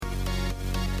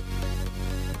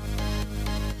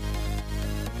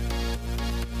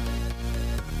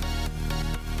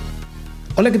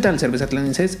Hola, ¿qué tal,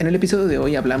 cervezatlanenses? En el episodio de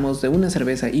hoy hablamos de una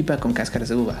cerveza IPA con cáscaras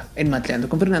de uva. En Malteando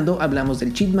con Fernando hablamos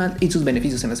del cheat malt y sus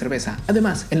beneficios en la cerveza.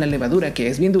 Además, en la levadura, que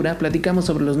es bien dura, platicamos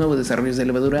sobre los nuevos desarrollos de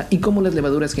levadura y cómo las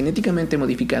levaduras genéticamente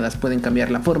modificadas pueden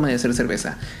cambiar la forma de hacer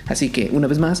cerveza. Así que, una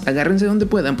vez más, agárrense donde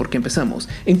puedan porque empezamos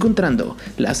encontrando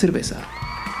la cerveza.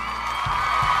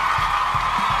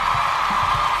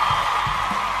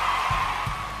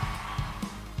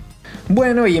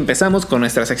 Bueno, y empezamos con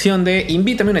nuestra sección de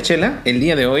Invítame una chela. El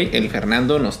día de hoy, el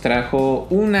Fernando nos trajo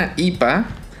una IPA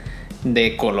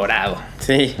de Colorado.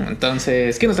 Sí.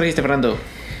 Entonces, ¿qué nos trajiste, Fernando?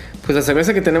 Pues la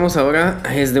cerveza que tenemos ahora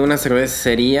es de una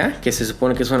cervecería que se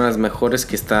supone que es una de las mejores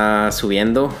que está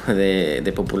subiendo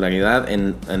de popularidad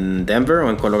en Denver o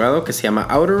en Colorado, que se llama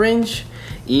Outer Range.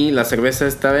 Y la cerveza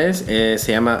esta vez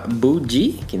se llama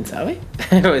Bougie, ¿quién sabe?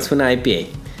 Es una IPA.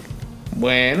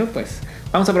 Bueno, pues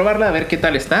vamos a probarla, a ver qué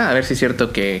tal está, a ver si es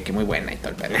cierto que muy buena y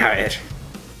tal. A ver.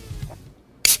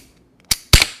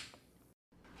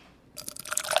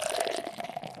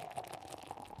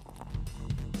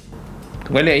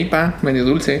 Huele a IPA, medio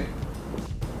dulce.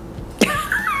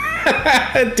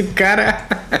 Tu cara.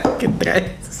 ¿Qué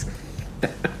traes?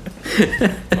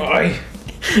 Ay.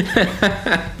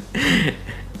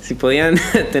 Si podían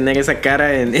tener esa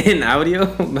cara en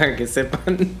audio para que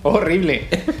sepan. Horrible.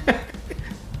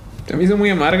 Se me hizo muy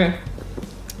amarga.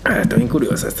 Está bien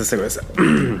curiosa esta cerveza.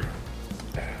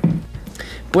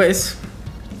 Pues,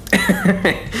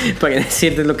 para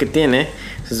decirte lo que tiene,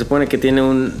 se supone que tiene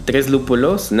 3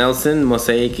 lúpulos, Nelson,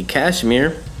 Mosaic y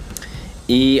Cashmere.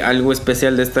 Y algo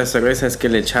especial de esta cerveza es que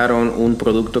le echaron un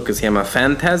producto que se llama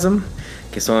Phantasm,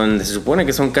 que se supone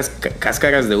que son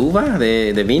cáscaras de uva,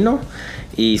 de vino.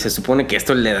 Y se supone que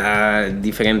esto le da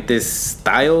diferentes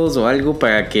styles o algo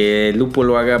para que el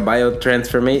lúpulo haga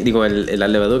biotransformation. La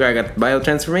levadura haga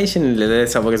biotransformation y le dé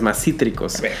sabores más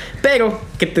cítricos. Pero,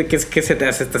 ¿qué se te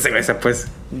hace esta cerveza? Pues,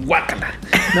 guácala.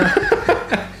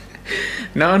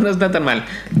 No está tan mal.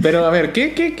 Pero a ver,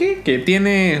 ¿qué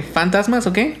tiene fantasmas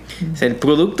o qué? El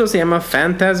producto se llama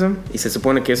Phantasm y se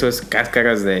supone que eso es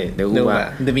cáscaras de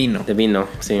uva. De vino. De vino,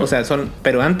 sí. O sea,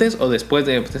 ¿pero antes o después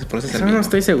de ese proceso? Eso no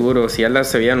estoy seguro. Si ya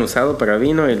las habían usado para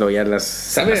vino y luego ya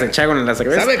las echaron en la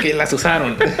cerveza. Sabe que las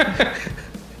usaron.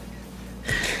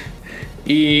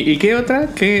 ¿Y qué otra?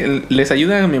 ¿Qué les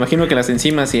ayuda? Me imagino que las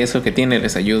enzimas y eso que tiene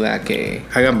les ayuda a que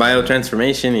hagan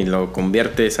biotransformation y lo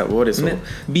convierte en sabores.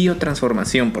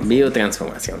 Biotransformación, por favor.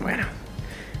 Biotransformación, bueno.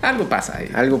 Algo pasa ahí.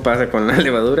 Algo pasa con la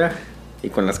levadura y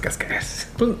con las cáscaras.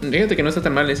 Pues fíjate que no está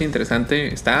tan mal, es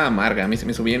interesante. Está amarga, a mí se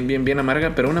me hizo bien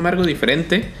amarga, pero un amargo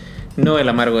diferente. No el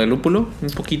amargo del lúpulo, un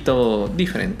poquito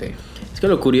diferente. Es que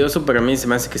lo curioso para mí se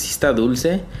me hace que sí está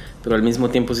dulce, pero al mismo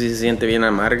tiempo sí se siente bien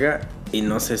amarga. Y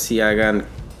no sé si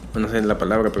no sé la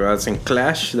palabra, pero hacen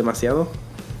clash demasiado.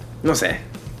 No sé.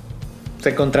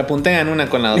 Se contrapuntean una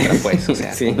con la otra, pues. O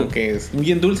sea, sí. Como que es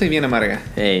bien dulce y bien amarga.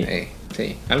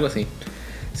 Sí, algo así.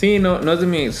 Sí, no es de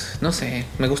mis... No sé,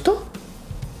 ¿me gustó?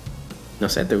 No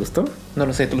sé, ¿te gustó? No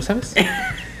lo sé, ¿tú lo sabes?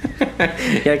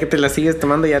 Ya que te la sigues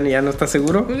tomando, ya no estás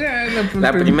seguro.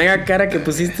 La primera cara que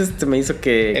pusiste me hizo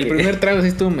que... El primer trago sí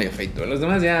estuvo medio feito. Los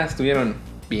demás ya estuvieron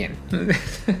bien.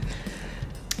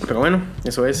 Pero bueno,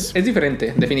 eso es. Es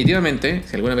diferente, definitivamente.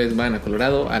 Si alguna vez van a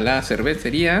Colorado a la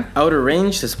cervecería Outer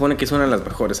Range, se supone que es una de las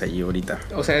mejores allí ahorita.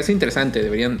 O sea, es interesante,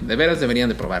 de veras deberían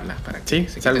de probarla para que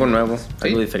sí, es algo nuevo, ¿sí?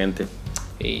 Algo diferente.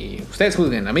 Y ustedes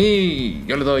juzguen, a mí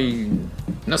yo le doy,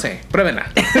 no sé,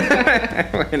 pruébenla.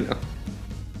 Bueno.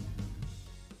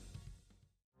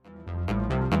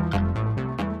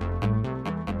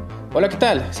 Hola, ¿qué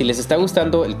tal? Si les está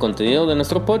gustando el contenido de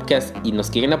nuestro podcast y nos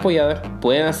quieren apoyar,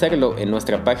 pueden hacerlo en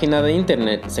nuestra página de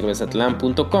internet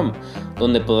cervezatlan.com,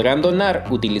 donde podrán donar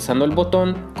utilizando el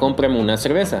botón Cómprame una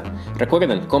cerveza.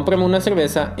 Recuerden, cómprame una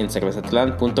cerveza en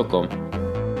cervezatlan.com.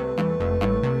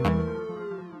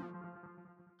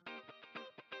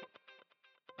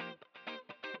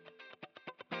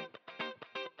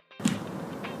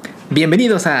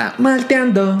 Bienvenidos a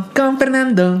Malteando con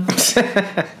Fernando.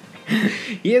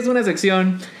 Y es una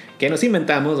sección que nos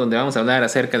inventamos donde vamos a hablar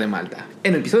acerca de Malta.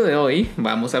 En el episodio de hoy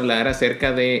vamos a hablar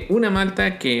acerca de una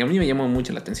Malta que a mí me llamó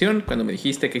mucho la atención cuando me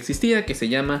dijiste que existía, que se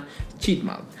llama Cheat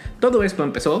Malt. Todo esto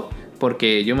empezó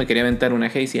porque yo me quería aventar una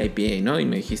Hazy IPA, ¿no? Y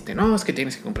me dijiste, no, es que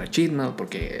tienes que comprar Cheat Malt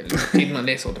porque el Cheat Malt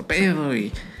es otro pedo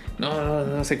y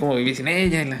no sé cómo vivir sin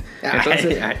ella.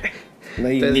 Entonces,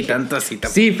 ni tanto así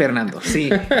tampoco. Sí, Fernando, sí,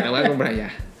 la voy a comprar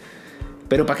ya.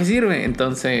 ¿Pero para qué sirve?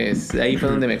 Entonces, ahí fue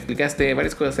donde me explicaste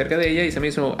varias cosas acerca de ella y se me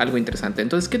hizo algo interesante.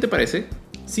 Entonces, ¿qué te parece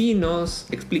si nos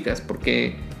explicas por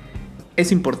qué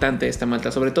es importante esta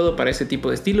malta, sobre todo para ese tipo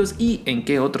de estilos y en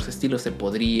qué otros estilos se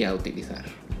podría utilizar?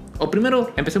 O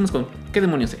primero, empecemos con, ¿qué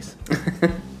demonios es?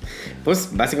 Pues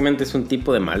básicamente es un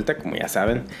tipo de malta, como ya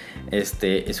saben.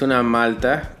 Es una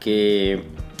malta que...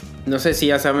 No sé si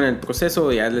ya saben el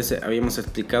proceso, ya les habíamos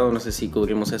explicado, no sé si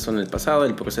cubrimos eso en el pasado,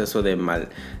 el proceso de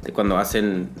cuando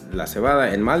hacen la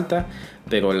cebada en Malta,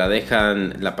 pero la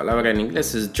dejan, la palabra en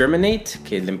inglés es germinate,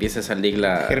 que le empieza a salir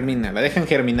Germina, la dejan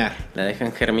germinar. La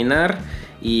dejan germinar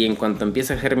y en cuanto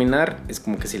empieza a germinar es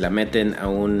como que si la meten a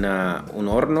un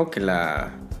horno que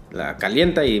la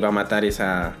calienta y va a matar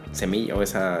esa semilla o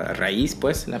esa raíz,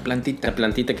 pues. La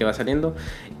plantita que va saliendo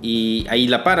y ahí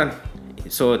la paran.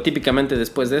 Típicamente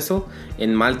después de eso,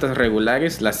 en maltas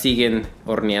regulares la siguen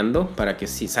horneando para que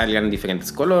sí salgan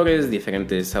diferentes colores,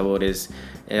 diferentes sabores,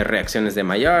 reacciones de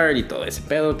Maillard y todo ese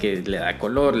pedo que le da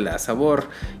color, le da sabor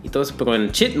y todo eso. Pero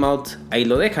en cheat malt ahí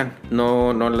lo dejan,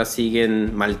 no la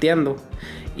siguen malteando.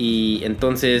 Y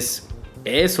entonces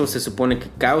eso se supone que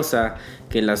causa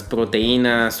que las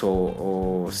proteínas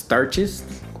o starches,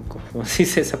 ¿cómo se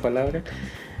dice esa palabra?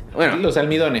 Bueno, los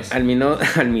almidones.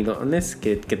 Almidones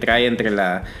que trae entre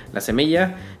la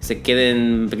semilla se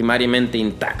queden primariamente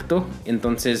intacto.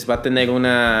 Entonces va a tener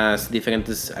unas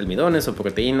diferentes almidones o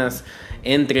proteínas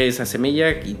entre esa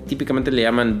semilla y típicamente le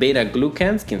llaman beta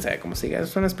glucans, quién sabe cómo se diga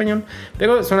eso en español,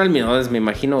 pero son almidones, me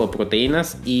imagino, o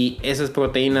proteínas, y esas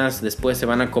proteínas después se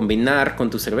van a combinar con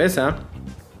tu cerveza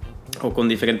o con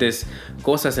diferentes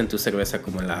cosas en tu cerveza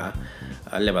como la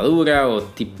levadura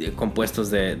o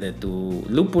compuestos de tu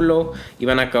lúpulo, y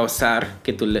van a causar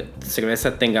que tu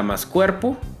cerveza tenga más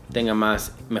cuerpo, tenga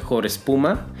mejor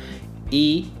espuma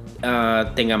y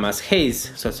tenga más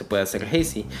haze, se puede hacer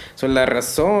hazy. Es la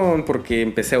razón por que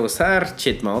empecé a usar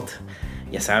cheat malt.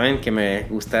 Ya saben que me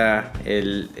gusta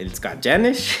el Scott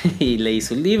Janish y leí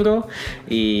su libro,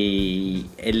 y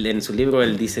en su libro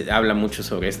él habla mucho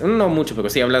sobre esto, no mucho, pero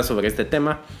sí habla sobre este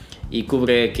tema y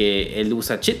cubre que él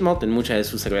usa cheat malt en muchas de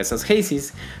sus cervezas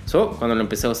hazies. Cuando lo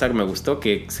empecé a usar me gustó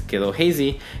que se quedó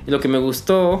hazy, y lo que me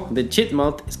gustó de cheat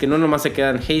malt es que no nomás se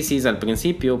quedan hazies al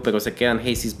principio, pero se quedan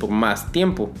hazies por más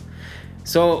tiempo.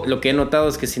 Lo que he notado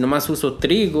es que si nomás uso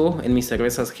trigo en mis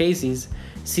cervezas hazies,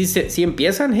 sí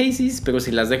empiezan hazies, pero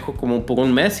si las dejo como por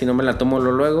un mes y no me la tomo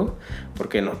luego,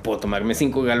 porque no puedo tomarme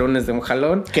 5 galones de un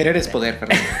jalón. Querer es poder,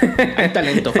 Fernando. Hay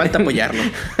talento, falta apoyarlo.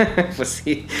 Pues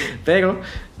sí, pero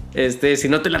si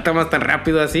no te la tomas tan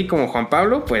rápido así como Juan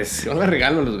Pablo, pues... Yo la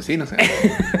regalo a los vecinos.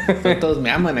 Todos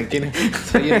me aman aquí.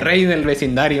 Soy el rey del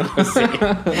vecindario.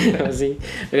 Sí.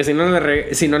 Pero si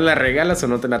no la regalas o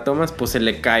no te la tomas, pues se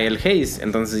le cae el haze.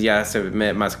 Entonces ya se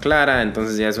ve más clara.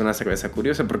 Entonces ya es una cerveza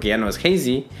curiosa porque ya no es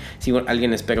hazy. Si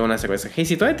alguien espera una cerveza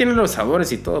hazy, todavía tiene los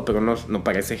sabores y todo, pero no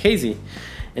parece hazy.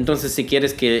 Entonces si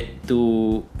quieres que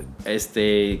tu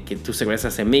cerveza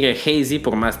se migre hazy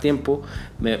por más tiempo,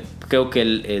 creo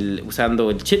que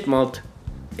usando el cheat malt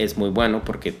es muy bueno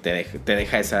porque te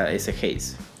deja ese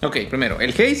haze. Ok, primero,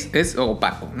 el haze es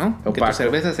opaco, ¿no? Opaco. Que tu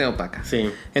cerveza sea opaca. Sí.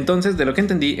 Entonces, de lo que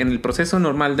entendí, en el proceso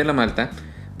normal de la malta,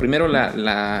 primero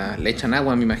le echan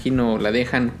agua, me imagino, la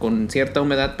dejan con cierta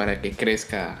humedad para que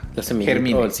crezca, la semilla,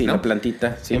 germine, sí, ¿no? la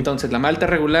plantita. Sí. Entonces, la malta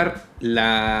regular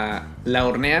la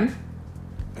hornean.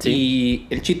 Sí. Y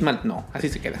el cheat malt no, así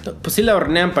se queda. Pues sí la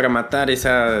hornean para matar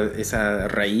esa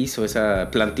raíz o esa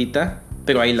plantita,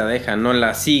 pero ahí la dejan, no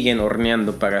la siguen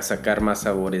horneando para sacar más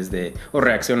sabores o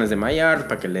reacciones de Maillard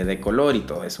para que le dé color y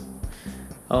todo eso.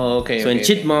 En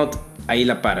cheat malt ahí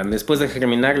la paran, después de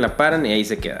germinar la paran y ahí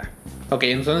se queda. Ok,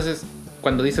 entonces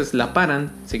cuando dices la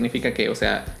paran, significa que, o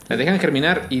sea, la dejan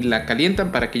germinar y la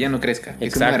calientan para que ya no crezca.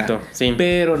 Exacto, sí.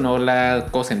 Pero no la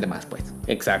cocen de más, pues.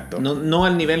 Exacto. No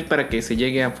al nivel para que se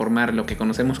llegue a formar lo que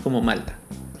conocemos como malta.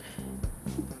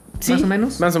 Sí, ¿Más o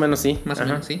menos? Más o menos, sí. Más o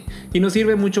menos, sí. Y nos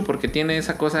sirve mucho porque tiene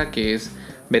esa cosa que es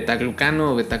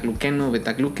betaglucano,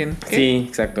 betagluquen. ¿Qué? Sí,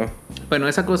 exacto. Bueno,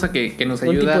 esa cosa que nos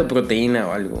ayuda... Un tipo de proteína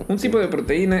o algo. Un tipo de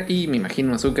proteína y me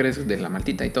imagino azúcares de la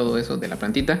maltita y todo eso de la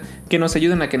plantita que nos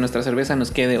ayudan a que nuestra cerveza nos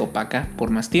quede opaca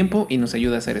por más tiempo y nos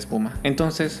ayuda a hacer espuma.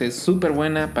 Entonces es súper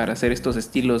buena para hacer estos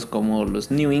estilos como los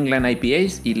New England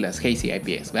IPAs y las Hazy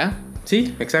IPAs, ¿verdad?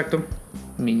 Sí, exacto.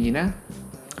 Mira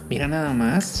nada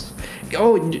más.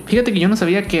 Fíjate que yo no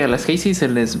sabía que a las Hazy se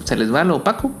les va lo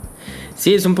opaco.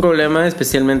 Sí, es un problema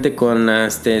especialmente con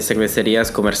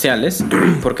cervecerías comerciales,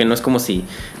 porque no es como si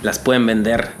las pueden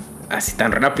vender así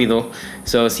tan rápido.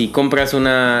 Si compras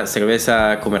una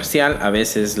cerveza comercial, a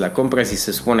veces la compras y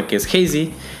se supone que es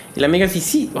hazy, y la amiga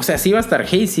sí, o sea, sí va a estar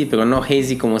hazy, pero no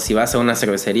hazy como si vas a una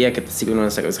cervecería que te sirven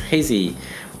una cerveza hazy.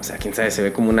 O sea, quién sabe, se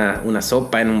ve como una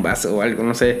sopa en un vaso o algo,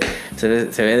 no sé, se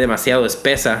ve demasiado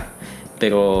espesa.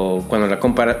 pero cuando la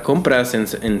compras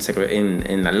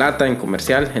en la lata, en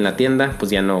comercial, en la tienda,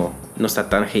 pues ya no está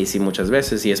tan hazy muchas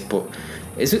veces. Y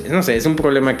no sé, es un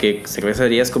problema que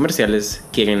cervecerías comerciales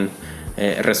quieren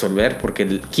resolver,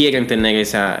 porque quieren tener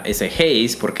ese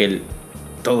haze, porque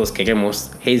todos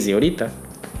queremos hazy ahorita.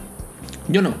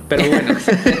 Yo no, pero bueno.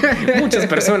 Muchas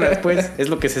personas, pues, es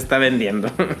lo que se está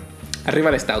vendiendo. Arriba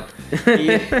el stout.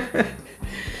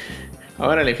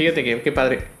 Órale, fíjate que qué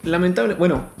padre. Lamentable.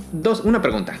 Bueno, una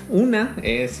pregunta. Una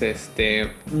es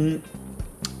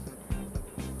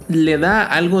 ¿le da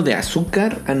algo de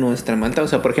azúcar a nuestra malta? O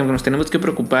sea, por ejemplo, nos tenemos que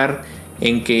preocupar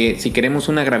en que si queremos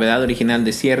una gravedad original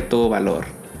de cierto valor,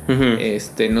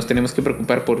 nos tenemos que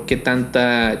preocupar por qué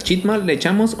tanta cheat malt le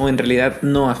echamos, o en realidad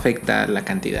no afecta la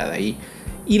cantidad ahí.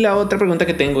 Y la otra pregunta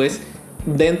que tengo es,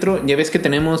 dentro, ya ves que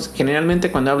tenemos, generalmente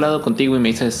cuando he hablado contigo y me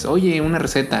dices, oye, una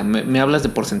receta, me hablas de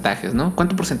porcentajes, ¿no?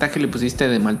 ¿Cuánto porcentaje le pusiste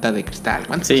de malta de cristal?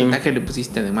 ¿Cuánto porcentaje le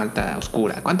pusiste de malta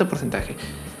oscura? ¿Cuánto porcentaje?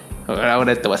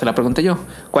 Ahora te voy a hacer la pregunta yo.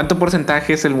 ¿Cuánto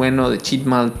porcentaje es el bueno de cheat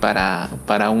malt para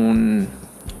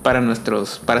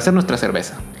hacer nuestra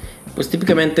cerveza? Pues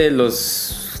típicamente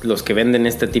los que venden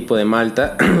este tipo de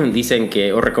malta dicen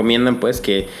que, o recomiendan pues,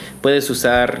 que puedes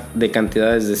usar de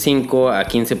cantidades de 5 a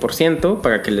 15%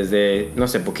 para que les dé, no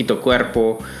sé, poquito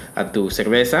cuerpo a tu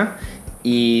cerveza.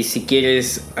 Y si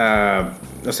quieres,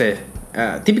 no sé,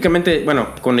 típicamente, bueno,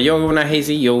 cuando yo hago una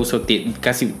hazy, yo uso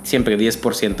casi siempre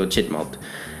 10% cheat malt.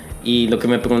 Y lo que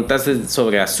me preguntaste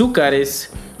sobre azúcares,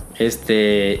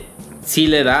 sí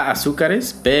le da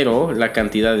azúcares, pero la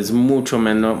cantidad es mucho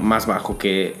más bajo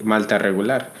que malta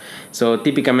regular.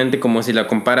 Típicamente, como si la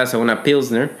comparas a una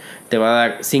Pilsner, te va a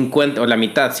dar 50 o la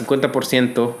mitad,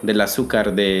 50% del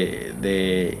azúcar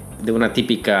de una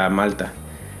típica malta.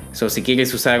 Si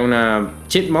quieres usar una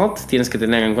cheat malt, tienes que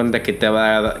tener en cuenta que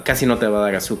casi no te va a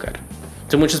dar azúcar.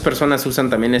 Muchas personas usan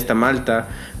también esta malta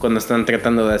cuando están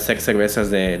tratando de hacer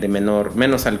cervezas de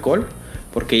menos alcohol,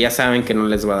 porque ya saben que no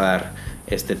les va a dar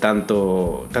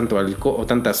tanto alcohol o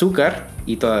tanta azúcar,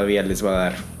 y todavía les va a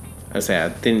dar, o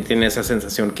sea, tiene esa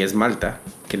sensación que es malta,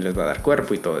 que les va a dar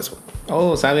cuerpo y todo eso.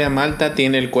 Oh, sabe a malta,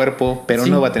 tiene el cuerpo, pero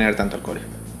no va a tener tanto alcohol.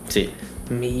 Sí.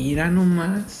 Mira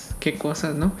nomás, qué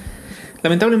cosas, ¿no?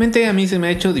 Lamentablemente a mí se me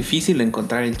ha hecho difícil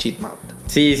encontrar el cheat malt.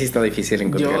 Sí, está difícil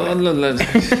encontrarlo.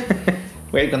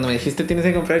 Güey, cuando me dijiste tienes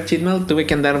que comprar cheat malt, tuve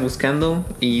que andar buscando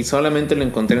y solamente lo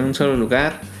encontré en un solo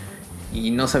lugar.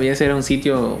 Y no sabía si era un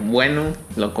sitio bueno.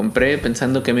 Lo compré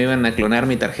pensando que me iban a clonar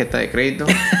mi tarjeta de crédito.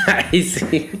 Ay,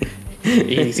 sí.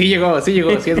 Y sí llegó, sí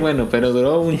es bueno, pero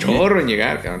duró un chorro en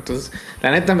llegar, cabrón. Entonces,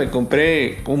 la neta me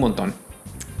compré un montón.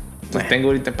 Entonces tengo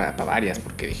ahorita para varias,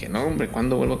 porque dije, no, hombre,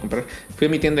 ¿cuándo vuelvo a comprar? Fui a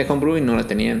mi tienda de homebrew y no la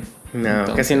tenían. No,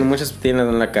 entonces, casi en muchas tiendas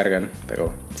no la cargan,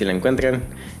 pero si la encuentran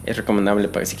es recomendable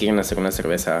para si quieren hacer una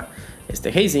cerveza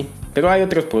hazy. Pero hay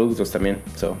otros productos también,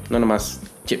 no nomás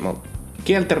cheat malt.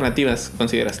 ¿Qué alternativas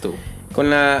consideras tú? Con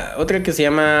la otra que se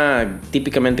llama,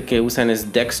 típicamente que usan,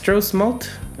 es dextrose malt.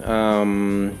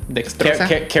 ¿Dextrosa?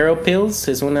 Carol Pills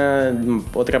es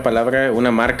otra palabra,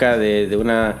 una marca de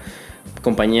una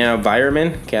compañía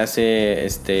Environment que hace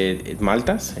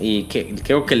maltas, y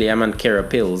creo que le llaman Carol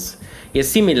Pills. Y es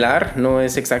similar, no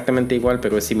es exactamente igual,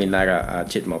 pero es similar a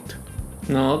cheat malt.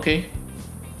 No, ok.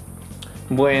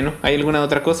 Bueno, ¿hay alguna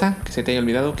otra cosa que se te haya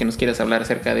olvidado que nos quieras hablar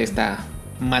acerca de esta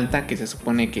malta que se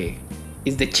supone que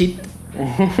es de cheat?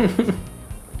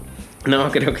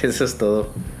 No, creo que eso es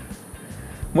todo.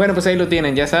 Bueno, pues ahí lo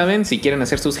tienen, ya saben, si quieren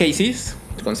hacer sus hazies,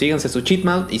 consíganse su cheat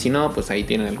malt, y si no, pues ahí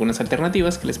tienen algunas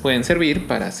alternativas que les pueden servir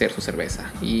para hacer su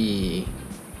cerveza. Y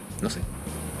no sé.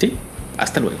 Sí,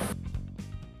 hasta luego.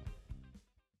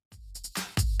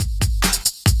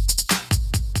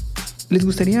 ¿Les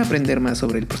gustaría aprender más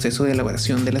sobre el proceso de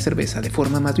elaboración de la cerveza de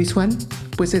forma más visual?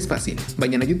 Pues es fácil.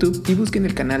 Vayan a YouTube y busquen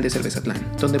el canal de Cervezatlán,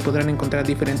 donde podrán encontrar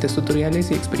diferentes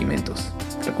tutoriales y experimentos.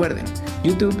 Recuerden,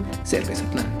 YouTube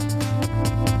Cervezatlán.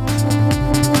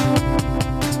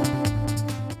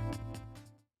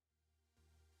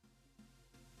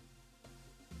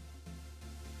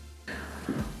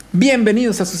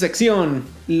 Bienvenidos a su sección,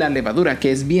 La levadura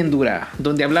que es bien dura,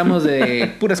 donde hablamos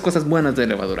de puras cosas buenas de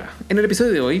levadura. En el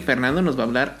episodio de hoy, Fernando nos va a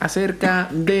hablar acerca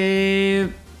de...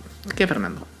 ¿Qué,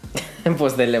 Fernando?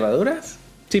 Pues de levaduras.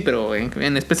 Sí, pero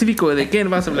en específico, ¿de qué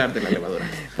vas a hablar de la levadura?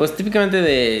 Pues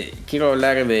típicamente quiero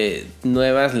hablar de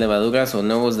nuevas levaduras o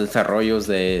nuevos desarrollos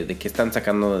de que están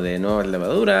sacando de nuevas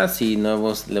levaduras y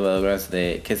nuevos levaduras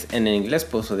que es en inglés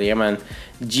pues se llaman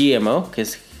GMO, que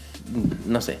es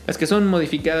no sé. Las que son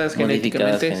modificadas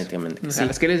genéticamente. O sea, sí.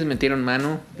 las que les metieron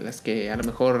mano, las que a lo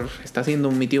mejor está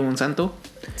haciendo mi tío Monsanto.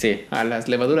 Sí. A las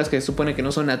levaduras que se supone que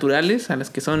no son naturales, a las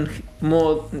que son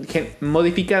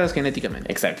modificadas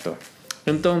genéticamente. Exacto.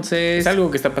 Entonces... ¿Es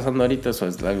algo que está pasando ahorita o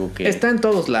es algo que...? Está en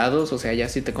todos lados, o sea, ya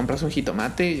si te compras un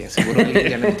jitomate, ya seguro alguien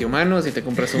ya le metió mano. Si te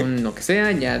compras un lo que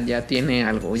sea, ya tiene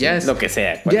algo. Ya es lo que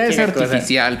sea. Ya es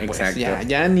artificial, cosa. Pues. Exacto.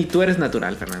 Ya ni tú eres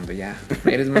natural, Fernando. Ya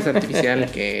eres más artificial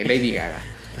que Lady Gaga.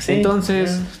 Sí,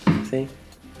 entonces, sí.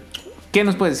 ¿Qué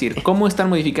nos puedes decir? ¿Cómo están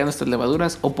modificando estas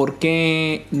levaduras? ¿O por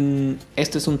qué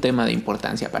esto es un tema de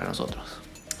importancia para nosotros?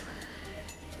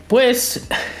 Pues...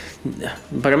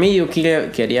 Para mí yo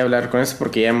quería hablar con eso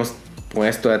porque ya hemos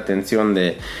puesto atención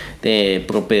de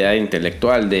propiedad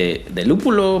intelectual de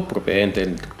lúpulo, propiedad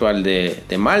intelectual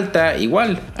de malta.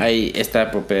 Igual hay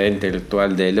esta propiedad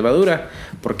intelectual de levadura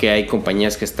porque hay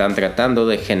compañías que están tratando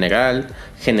de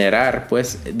generar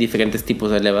pues diferentes tipos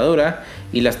de levadura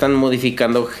y la están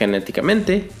modificando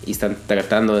genéticamente y están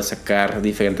tratando de sacar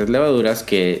diferentes levaduras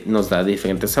que nos da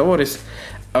diferentes sabores.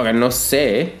 Ahora no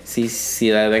sé si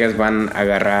de veras van a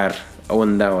agarrar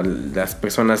onda o las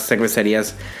personas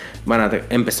cervecerías van a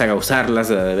empezar a usarlas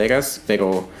de veras,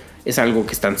 pero es algo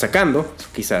que están sacando.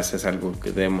 Quizás es algo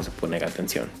que debemos poner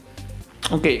atención.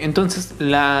 Ok, entonces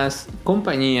las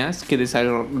compañías que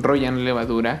desarrollan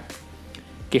levadura,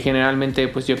 que generalmente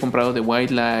pues yo he comprado de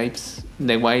White Lives,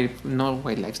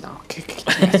 ¿Qué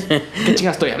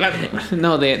chingas estoy hablando?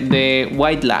 No, de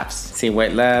White Labs. Sí,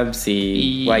 White Labs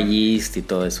y White Yeast y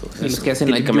todo eso. Y los que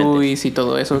hacen la Juice y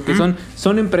todo eso, que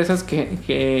son empresas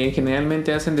que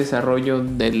generalmente hacen desarrollo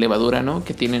de levadura, ¿no?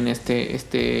 Que tienen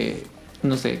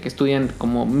no sé, que estudian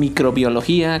como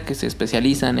microbiología, que se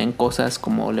especializan en cosas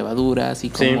como levaduras y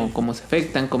cómo se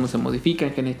afectan, cómo se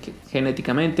modifican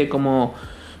genéticamente, cómo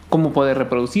poder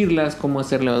reproducirlas, cómo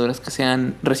hacer levaduras que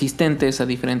sean resistentes a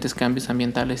diferentes cambios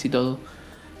ambientales y todo.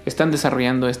 Están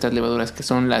desarrollando estas levaduras que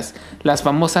son las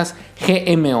famosas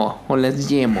GMO o las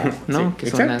GMO, ¿no? Sí,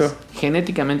 que son las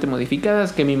genéticamente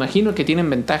modificadas, que me imagino que tienen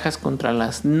ventajas contra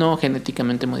las no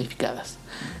genéticamente modificadas.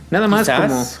 Nada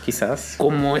más quizás.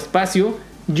 Como espacio,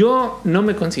 yo no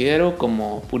me considero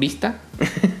como purista.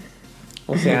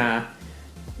 O sea,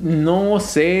 no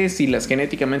sé si las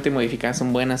genéticamente modificadas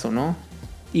son buenas o no.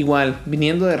 Igual,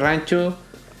 viniendo de rancho,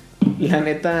 la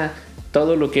neta,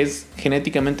 todo lo que es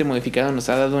genéticamente modificado nos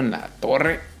ha dado en la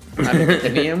torre a lo que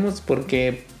teníamos,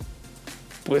 porque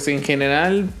pues en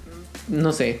general,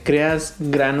 no sé, creas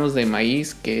granos de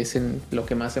maíz, que es en lo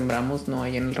que más sembramos, ¿no?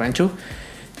 Ahí en el rancho,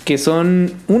 que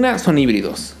son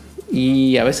híbridos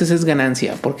y a veces es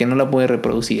ganancia porque no la puedes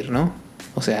reproducir, ¿no?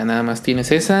 O sea, nada más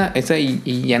tienes esa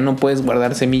y ya no puedes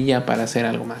guardar semilla para hacer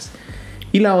algo más.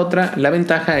 Y la otra, la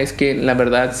ventaja es que la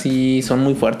verdad sí son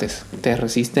muy fuertes. Te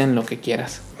resisten lo que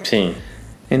quieras. Sí.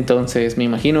 Entonces me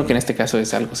imagino que en este caso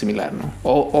es algo similar, ¿no?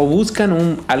 O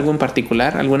buscan algo en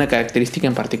particular, alguna característica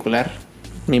en particular,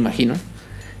 me imagino.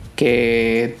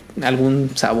 Que algún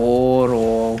sabor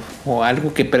o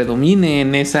algo que predomine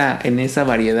en esa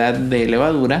variedad de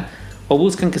levadura. O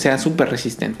buscan que sea súper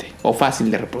resistente o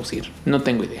fácil de reproducir. No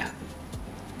tengo idea.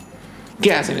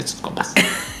 ¿Qué hacen estos compas?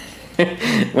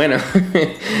 Bueno,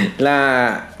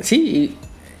 sí,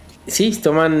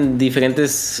 toman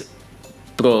diferentes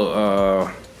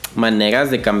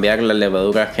maneras de cambiar la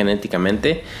levadura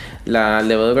genéticamente. La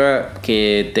levadura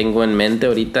que tengo en mente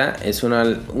ahorita es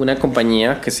una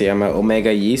compañía que se llama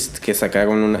Omega Yeast, que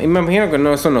sacaron una... Y me imagino que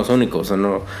no son los únicos, o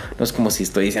no es como si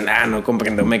estoy diciendo, no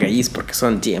compren de Omega Yeast porque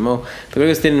son GMO, pero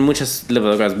ellos tienen muchas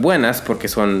levaduras buenas porque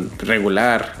son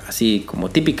regular, así como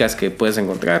típicas que puedes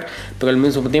encontrar, pero al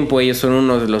mismo tiempo ellos son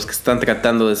uno de los que están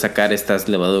tratando de sacar estas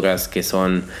levaduras que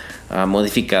son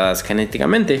modificadas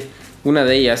genéticamente. Una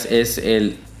de ellas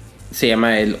se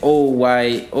llama el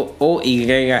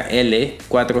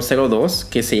OYL402,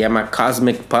 que se llama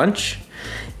Cosmic Punch.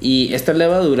 Y esta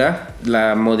levadura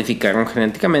la modificaron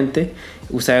genéticamente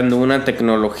usando una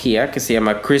tecnología que se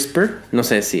llama CRISPR. No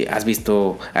sé si has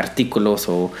visto artículos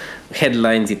o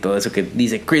headlines y todo eso que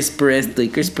dice CRISPR esto y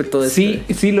CRISPR todo esto.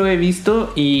 Sí lo he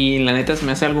visto y la neta se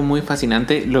me hace algo muy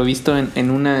fascinante. Lo he visto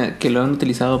en una que lo han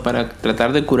utilizado para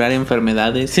tratar de curar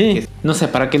enfermedades. Sí. No sé,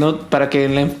 para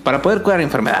poder curar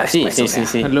enfermedades. Sí, pues,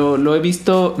 sí. Lo he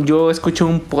visto. Yo escucho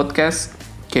un podcast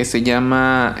que se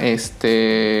llama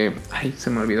se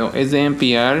me olvidó, es de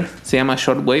NPR, se llama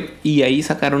Shortwave, y ahí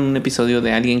sacaron un episodio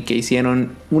de alguien que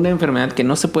hicieron una enfermedad que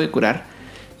no se puede curar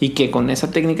y que con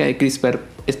esa técnica de CRISPR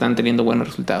están teniendo buenos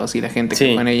resultados y la gente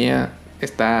que con ella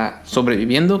está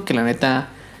sobreviviendo, que la neta,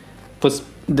 pues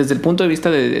desde el punto de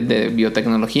vista de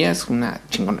biotecnología es una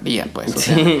chingonería, pues. O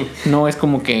sea, no es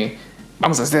como que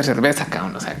vamos a hacer cerveza,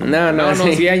 cabrón. O sea, no,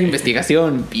 sí. Si hay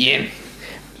investigación, bien.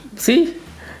 Sí,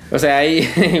 o sea,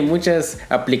 hay muchas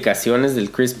aplicaciones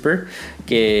del CRISPR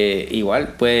que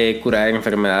igual puede curar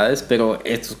enfermedades, pero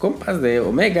estos compas de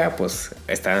Omega pues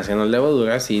están haciendo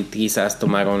levaduras y quizás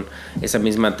tomaron esa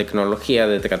misma tecnología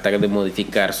de tratar de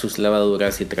modificar sus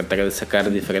levaduras y tratar de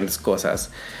sacar diferentes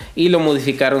cosas y lo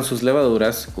modificaron sus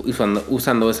levaduras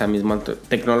usando esa misma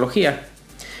tecnología.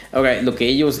 Ahora, lo que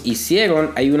ellos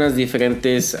hicieron, hay unas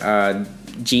diferentes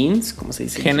genes, ¿cómo se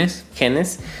dice?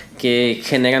 Genes que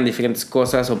generan diferentes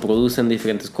cosas o producen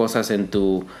diferentes cosas en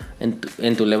tu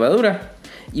levadura.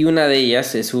 Y una de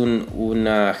ellas es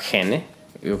una gene,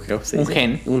 yo creo. Un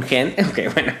gen,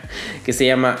 ok, bueno, que se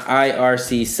llama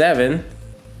IRC7,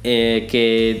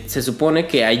 que se supone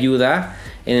que ayuda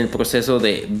en el proceso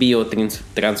de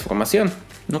biotransformación.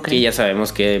 Okay. Que ya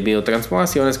sabemos que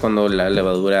biotransformación es cuando la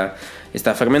levadura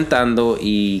está fermentando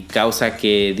y causa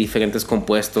que diferentes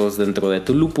compuestos dentro de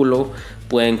tu lúpulo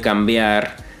pueden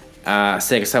cambiar a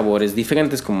ser sabores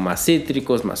diferentes, como más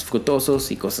cítricos, más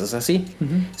frutosos y cosas así.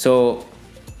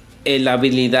 La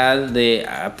habilidad de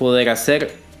poder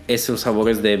hacer esos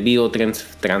sabores de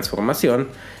biotransformación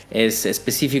es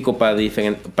específico para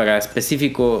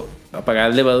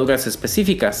levaduras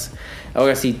específicas.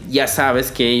 Ahora, si ya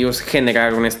sabes que ellos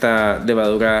generaron esta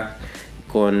levadura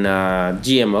con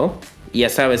GMO, ya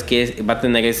sabes que va a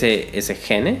tener ese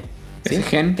gene. ¿Sí?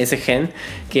 Ese gen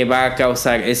que va a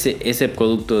causar ese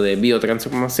producto de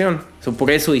biotransformación. Por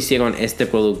eso hicieron este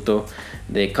producto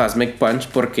de Cosmic Punch,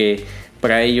 porque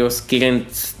para ellos quieren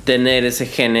tener ese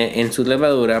gene en su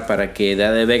levadura para que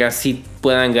de veras sí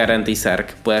puedan garantizar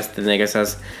que puedas tener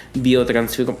esas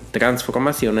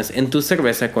biotransformaciones en tu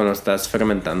cerveza cuando estás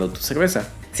fermentando tu cerveza.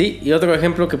 Sí, y otro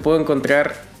ejemplo que puedo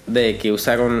encontrar de que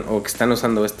usaron o que están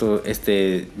usando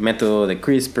este método de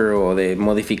CRISPR o de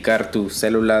modificar tu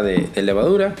célula de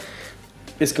levadura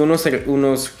es que unos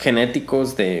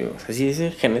genéticos ¿así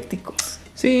dice? Genéticos.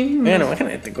 Sí, bueno,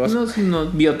 genéticos. Unos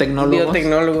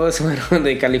biotecnólogos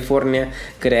de California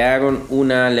crearon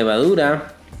una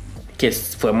levadura que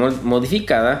fue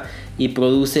modificada y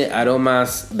produce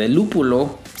aromas de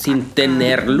lúpulo sin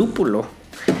tener lúpulo.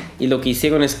 Y lo que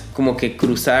hicieron es como que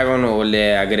cruzaron o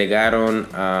le agregaron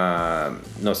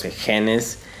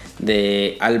genes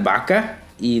de albahaca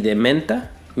y de mint.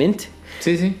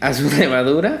 Sí. A su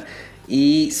levadura.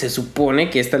 Y se supone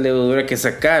que esta levadura que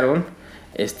sacaron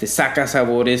saca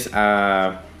sabores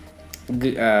a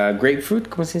grapefruit.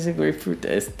 ¿Cómo se dice grapefruit?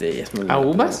 ¿A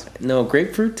uvas? No,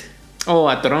 grapefruit.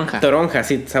 A toronja. Toronja,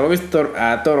 sí. Sabores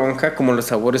a toronja, como los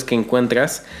sabores que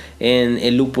encuentras en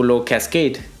el lúpulo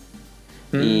Cascade.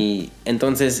 Y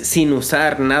entonces, sin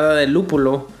usar nada de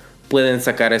lúpulo, pueden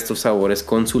sacar estos sabores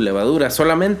con su levadura,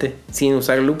 solamente sin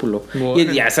usar lúpulo. Bueno.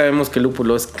 Y ya sabemos que el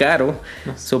lúpulo es caro.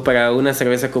 Para una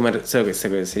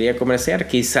cervecería comercial,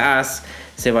 quizás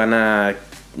se van a,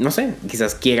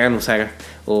 quizás quieran usar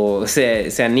o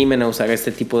se animen a usar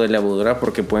este tipo de levadura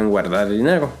porque pueden guardar el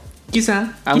dinero.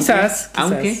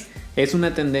 Aunque es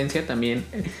una tendencia también.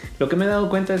 Lo que me he dado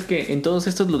cuenta es que en todos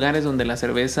estos lugares donde la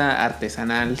cerveza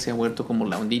artesanal se ha vuelto como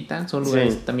la ondita, son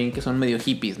lugares también que son medio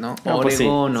hippies, ¿no?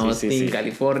 Oregon, Austin,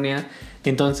 California.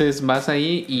 Entonces vas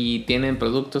ahí y tienen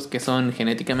productos que son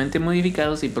genéticamente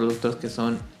modificados y productos que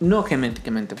son no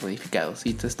genéticamente modificados.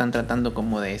 Y te están tratando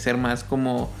como de ser más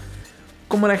como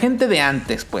la gente de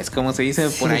antes, pues, como se dice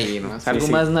por ahí, ¿no? Es algo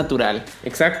más natural.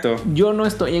 Exacto. Yo no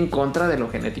estoy en contra de lo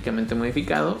genéticamente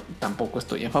modificado, tampoco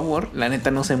estoy a favor. La neta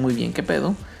no sé muy bien qué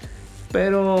pedo,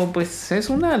 pero pues es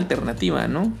una alternativa,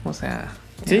 ¿no? O sea,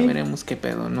 ya veremos qué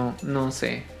pedo, no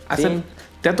sé.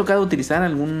 ¿Te ha tocado utilizar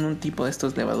algún tipo de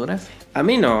estas levaduras? A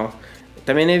mí no.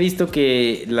 También he visto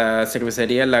que la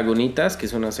cervecería Lagunitas, que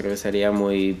es una cervecería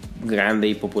muy grande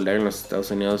y popular en los Estados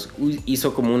Unidos,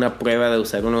 hizo como una prueba de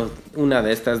usar una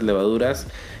de estas levaduras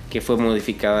que fue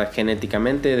modificada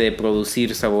genéticamente de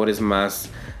producir sabores más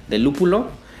de lúpulo.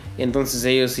 Entonces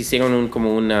ellos hicieron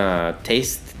como una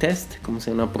taste test, como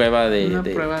sea, una prueba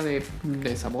prueba de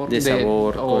sabor. De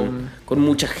sabor con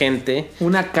mucha gente.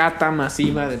 Una cata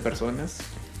masiva de personas.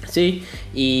 Sí,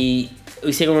 y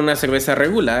hicieron una cerveza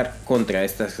regular contra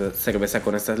esta cerveza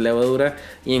con esta levadura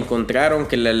y encontraron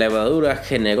que la levadura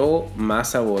generó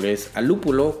más sabores al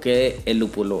lúpulo que el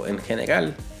lúpulo en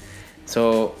general. Es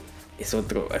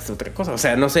otra cosa. O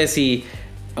sea, no sé si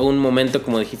a un momento,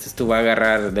 como dijiste tú, va a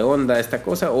agarrar de onda esta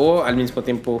cosa, o al mismo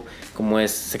tiempo, como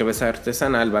es cerveza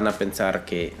artesanal, van a pensar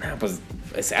que, pues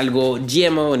es algo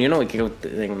GMO, you know, y quiero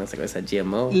tener una cerveza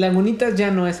GMO. Lagunitas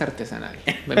ya no es artesanal.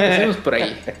 Empecemos por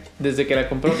ahí. Desde que la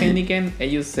compró Heineken,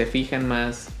 ellos se fijan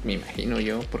más, me imagino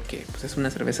yo, porque pues, es una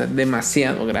cerveza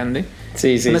demasiado grande.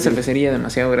 Sí, una cervecería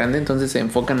demasiado grande, entonces se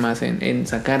enfocan más en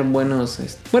sacar buena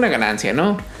ganancia,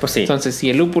 ¿no? Pues sí. Entonces, si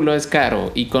el lúpulo es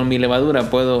caro y con mi levadura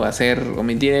puedo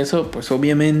omitir eso, pues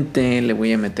obviamente le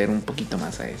voy a meter un poquito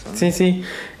más a eso, ¿no? Sí, sí.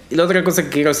 Y la otra cosa que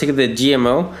quiero decir de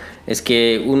GMO es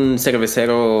que un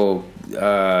cervecero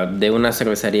de una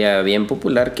cervecería bien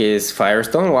popular, que es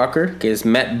Firestone Walker, que es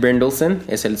Matt Brindleson,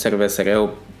 es el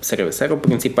cervecero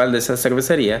principal de esa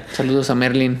cervecería. Saludos a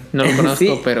Merlin. No lo conozco,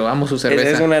 sí, pero amo su cerveza.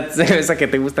 Es una cerveza que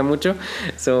te gusta mucho.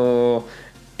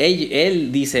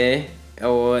 Él dice,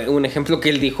 o un ejemplo que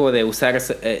él dijo de usar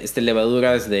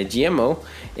levaduras de GMO,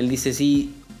 él dice,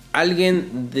 si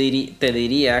alguien te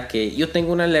diría que yo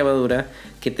tengo una levadura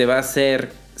que te va a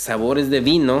hacer sabores de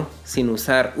vino sin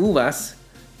usar uvas,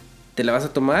 ¿te la vas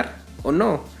a tomar o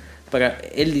no?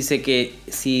 Él dice que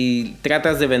si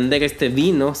tratas de vender este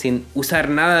vino sin usar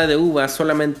nada de uvas,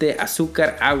 solamente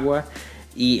azúcar, agua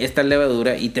y esta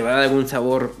levadura, y te va a dar un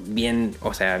sabor bien,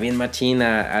 o sea, bien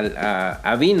machina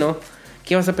a vino,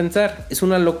 ¿qué vas a pensar? Es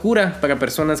una locura para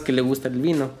personas que le gusta el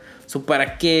vino.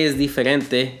 ¿Para qué es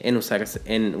diferente en usar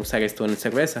esto en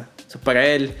cerveza? Para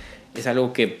él es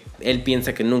algo que él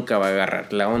piensa que nunca va a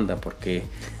agarrar la onda porque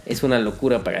es una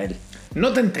locura para él.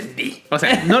 No te entendí. O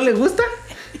sea, ¿no le gusta?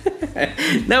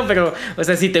 No, pero, o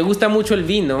sea, si te gusta mucho el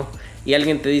vino y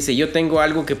alguien te dice, yo tengo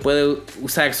algo que puede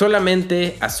usar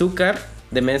solamente azúcar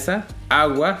de mesa,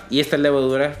 agua y esta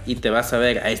levadura y te vas a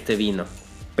ver a este vino.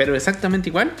 ¿Pero exactamente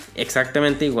igual?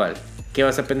 Exactamente igual. ¿Qué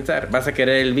vas a pensar? ¿Vas a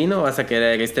querer el vino o vas a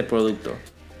querer este producto?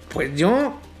 Pues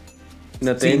yo...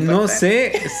 Si no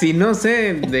sé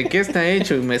de qué está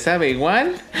hecho y me sabe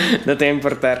igual, no te va a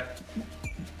importar.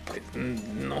 Pues,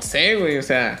 no sé, güey, o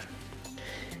sea...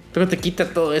 Pero te quita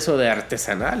todo eso de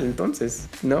artesanal, entonces,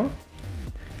 ¿no?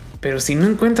 Pero si no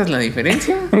encuentras la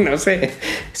diferencia. No sé.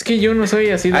 Es que yo no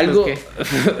soy así de algo los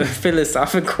que...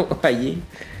 filosófico allí.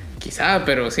 Quizá,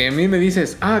 pero si a mí me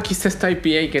dices, aquí está esta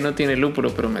IPA que no tiene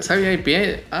lúpulo, pero me sabe a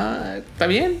IPA, está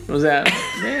bien. O sea,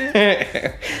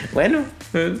 bueno,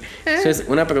 eso es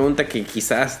una pregunta que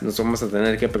quizás nos vamos a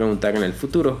tener que preguntar en el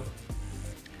futuro.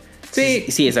 Sí.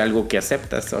 Si es algo que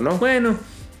aceptas o no. Bueno,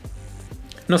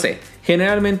 no sé.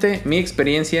 Generalmente mi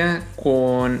experiencia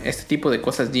con este tipo de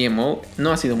cosas GMO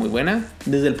no ha sido muy buena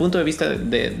desde el punto de vista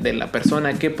de la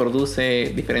persona que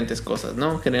produce diferentes cosas,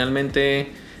 ¿no? Generalmente...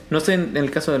 No sé en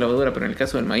el caso de la levadura, pero en el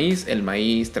caso del maíz, el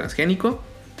maíz transgénico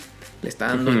le está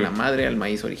dando en la madre al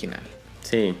maíz original.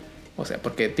 Sí. O sea,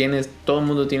 porque todo el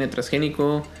mundo tiene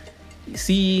transgénico.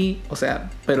 Sí, o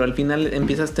sea, pero al final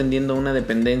empiezas tendiendo una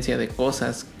dependencia de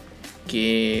cosas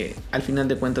que al final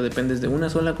de cuentas dependes de una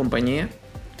sola compañía.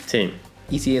 Sí.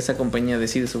 Y si esa compañía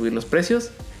decide subir los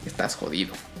precios, estás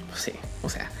jodido. Sí. O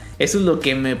sea, eso es lo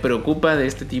que me preocupa de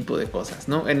este tipo de cosas,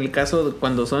 ¿no? En el caso de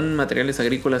cuando son materiales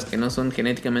agrícolas que no son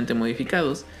genéticamente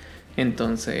modificados,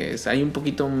 entonces hay un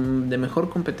poquito de mejor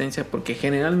competencia porque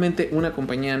generalmente una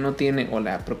compañía no tiene o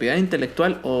la propiedad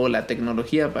intelectual o la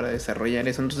tecnología para desarrollar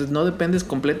eso. Entonces no dependes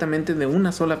completamente de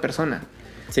una sola persona,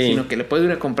 sí, sino que le puedo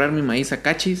ir a comprar mi maíz a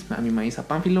Cachis, a mi maíz a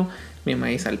Pánfilo, mi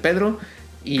maíz al Pedro...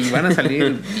 Y van a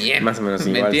salir bien. Más o menos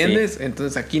 ¿Me igual, entiendes? Sí.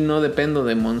 Entonces aquí no dependo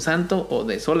de Monsanto o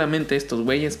de solamente estos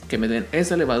güeyes que me den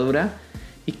esa levadura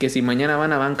y que si mañana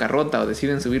van a bancarrota o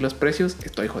deciden subir los precios,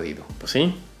 estoy jodido. Pues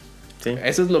sí. Sí.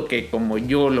 Eso es lo que como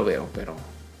yo lo veo, pero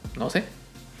no sé.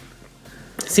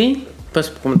 Sí,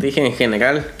 pues como te dije en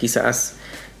general, quizás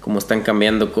como están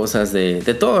cambiando cosas de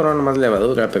todo, no nomás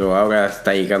levadura, pero ahora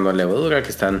está llegando a levadura, que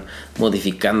están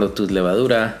modificando tu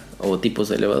levadura o tipos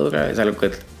de levadura, es algo que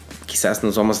quizás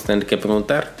nos vamos a tener que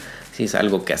preguntar si es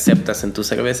algo que aceptas en tu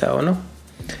cerveza o no.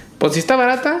 Pues si está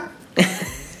barata,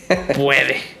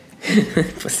 puede.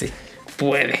 Pues sí.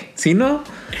 Puede. Si no,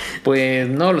 pues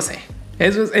no lo sé.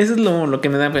 Eso es lo que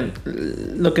me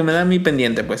da a mí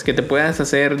pendiente, pues, que te puedas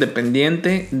hacer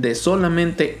dependiente de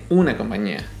solamente una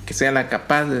compañía que sea la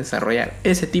capaz de desarrollar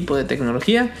ese tipo de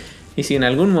tecnología. Y si en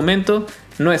algún momento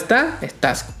no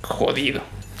estás jodido.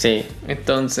 Sí.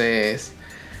 Entonces...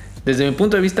 Desde mi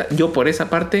punto de vista, yo por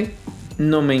esa parte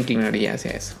no me inclinaría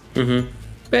hacia eso. Uh-huh.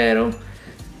 Pero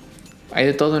hay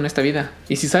de todo en esta vida.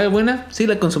 Y si sabe buena, sí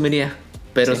la consumiría.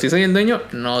 Pero si soy el dueño,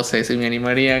 no sé si me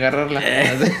animaría a agarrarla.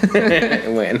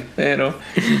 Bueno. Pero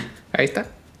ahí está.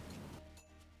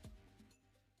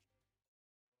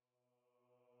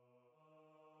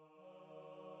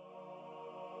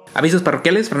 ¿Avisos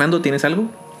parroquiales? Fernando, ¿tienes algo?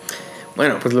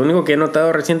 Bueno, pues lo único que he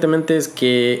notado recientemente es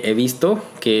que he visto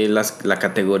que la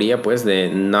categoría pues de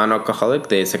non-alcoholic,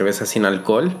 de cerveza sin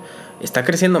alcohol, está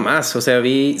creciendo más. O sea,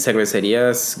 vi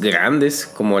cervecerías grandes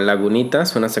como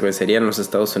Lagunitas, una cervecería en los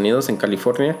Estados Unidos, en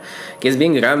California, que es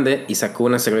bien grande y sacó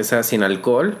una cerveza sin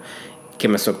alcohol que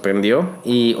me sorprendió.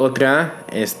 Y otra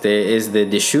es de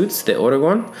Deschutes, de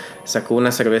Oregon. Sacó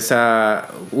una cerveza,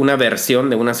 una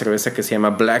versión de una cerveza que se llama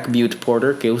Black Butte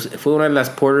Porter, que fue una de las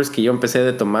porters que yo empecé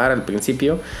a tomar al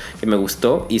principio, que me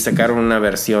gustó, y sacaron una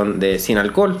versión de sin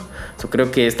alcohol. Creo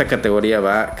que esta categoría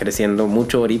va creciendo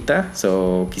mucho ahorita,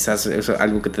 quizás eso es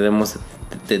algo que tenemos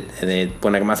de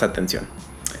poner más atención.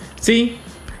 Sí,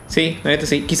 la neta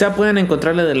sí. Quizá puedan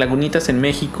encontrar la de Lagunitas en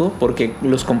México porque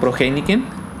los compró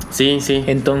Heineken. Sí.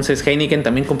 Entonces Heineken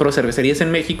también compró cervecerías en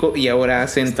México y ahora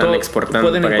están exportando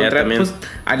pueden para encontrar, allá también.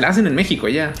 pues la hacen en México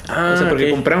ya. O sea, porque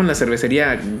okay. compraron la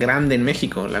cervecería grande en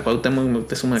México, la Cuauhtémoc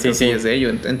Moctezuma, creo que es de ello.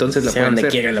 Entonces la pueden donde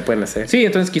hacer. quieran la pueden hacer. Sí,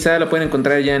 entonces quizá la pueden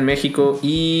encontrar ya en México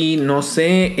y no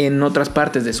sé en otras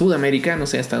partes de Sudamérica, no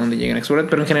sé hasta dónde lleguen a explorar,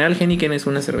 pero en general Heineken es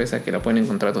una cerveza que la pueden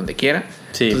encontrar donde quiera.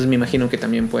 Sí. Entonces me imagino que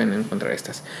también pueden encontrar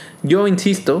estas. Yo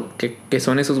insisto que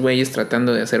son esos güeyes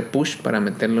tratando de hacer push para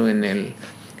meterlo en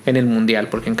el mundial,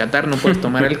 porque en Qatar no puedes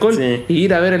tomar alcohol. Sí. Y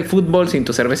ir a ver el fútbol sin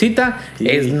tu cervecita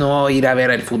es no ir a ver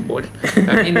el fútbol.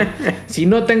 A mí no. Si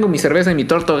no tengo mi cerveza y mi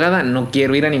torta ahogada, no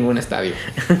quiero ir a ningún estadio.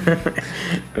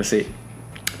 Pues sí.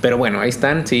 Pero bueno, ahí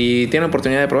están. Si tienen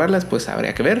oportunidad de probarlas, pues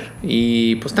habría que ver.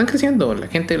 Y pues están creciendo. La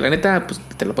gente, la neta, pues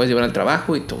te lo puedes llevar al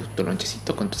trabajo y tu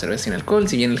lonchecito con tu cerveza sin alcohol.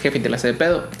 Si viene el jefe y te la hace de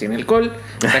pedo, pues tiene alcohol.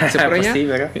 Sáquense por allá. Pues sí,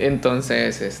 ¿verdad?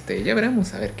 Entonces, ya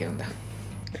veremos a ver qué onda.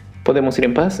 Podemos ir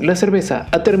en paz. La cerveza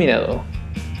ha terminado.